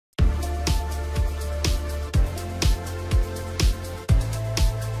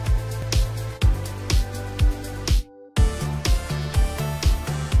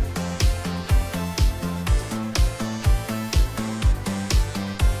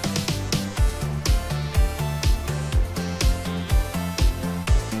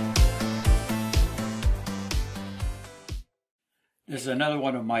This is another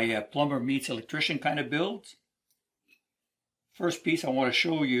one of my plumber meets electrician kind of builds. First piece I want to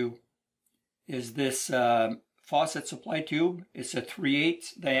show you is this faucet supply tube. It's a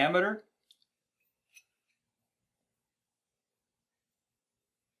 3/8 diameter.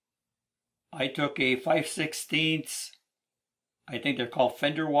 I took a 5/16, I think they're called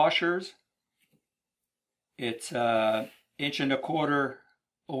fender washers. It's 1.25"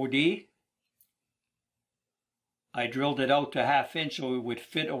 OD. I drilled it out to 1/2 inch so it would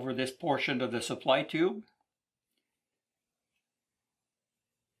fit over this portion of the supply tube.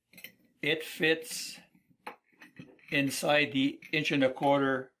 It fits inside the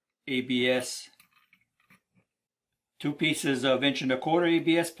 1.25" ABS. Two pieces of 1.25"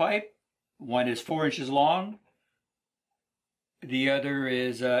 ABS pipe. One is 4 inches long. The other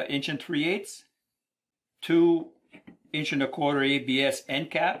is 1 3/8. Two 1.25" ABS end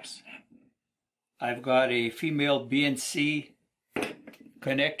caps. I've got a female BNC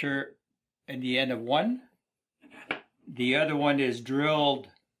connector in the end of one. The other one is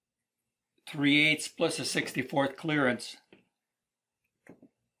drilled 3/8 plus a 64th clearance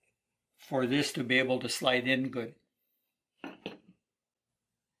for this to be able to slide in good.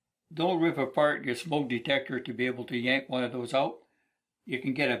 Don't rip apart your smoke detector to be able to yank one of those out. You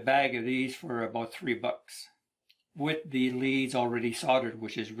can get a bag of these for about $3 with the leads already soldered,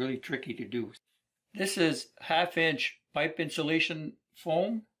 which is really tricky to do. This is 1/2 inch pipe insulation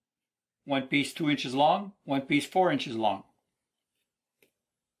foam, one piece 2 inches long, one piece 4 inches long.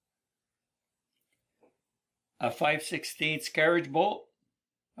 A 5/16 carriage bolt,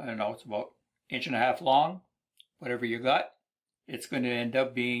 I don't know, it's about 1.5 inches long, whatever you got. It's going to end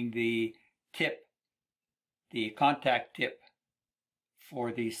up being the tip, the contact tip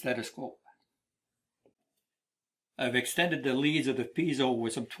for the stethoscope. I've extended the leads of the piezo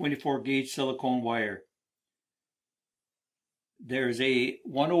with some 24 gauge silicone wire. There's a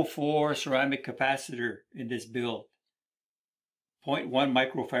 104 ceramic capacitor in this build, 0.1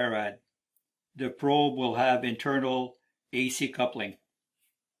 microfarad. The probe will have internal AC coupling.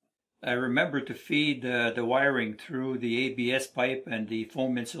 I remember to feed the wiring through the ABS pipe and the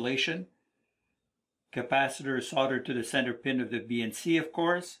foam insulation. Capacitor is soldered to the center pin of the BNC, of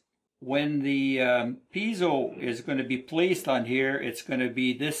course. When the piezo is going to be placed on here, it's going to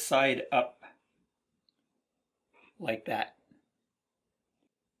be this side up, like that.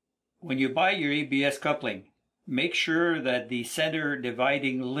 When you buy your ABS coupling, make sure that the center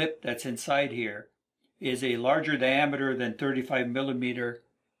dividing lip that's inside here is a larger diameter than 35 millimeter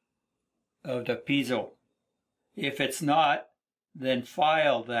of the piezo. If it's not, then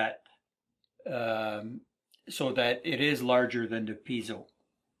file that so that it is larger than the piezo.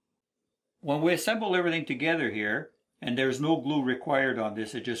 When we assemble everything together here, and there's no glue required on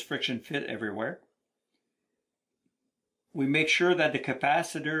this, it just friction fit everywhere, we make sure that the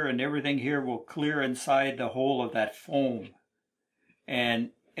capacitor and everything here will clear inside the hole of that foam.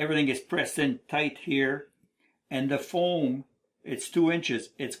 And everything is pressed in tight here. And the foam, it's 2 inches.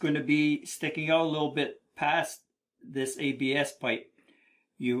 It's going to be sticking out a little bit past this ABS pipe.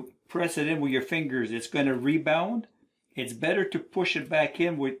 You press it in with your fingers, it's going to rebound. It's better to push it back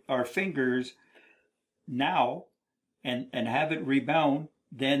in with our fingers now and have it rebound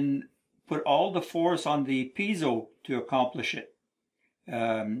than put all the force on the piezo to accomplish it.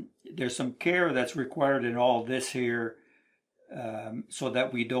 There's some care that's required in all this here so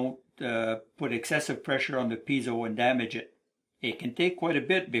that we don't put excessive pressure on the piezo and damage it. It can take quite a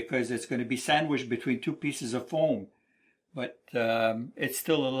bit because it's going to be sandwiched between two pieces of foam, but it's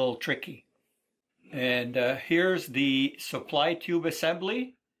still a little tricky. And here's the supply tube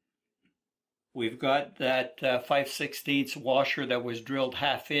assembly. We've got that 5/16 washer that was drilled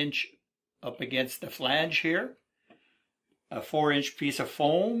 1/2 inch up against the flange here. A 4 inch piece of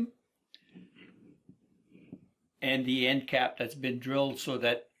foam. And the end cap that's been drilled so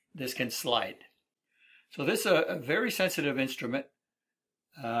that this can slide. So this is a very sensitive instrument.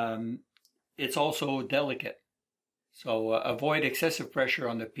 It's also delicate. So avoid excessive pressure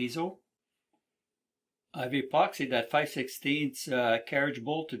on the piezo. I've epoxied that 5/16 carriage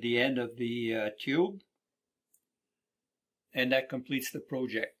bolt to the end of the tube, and that completes the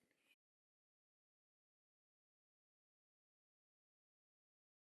project.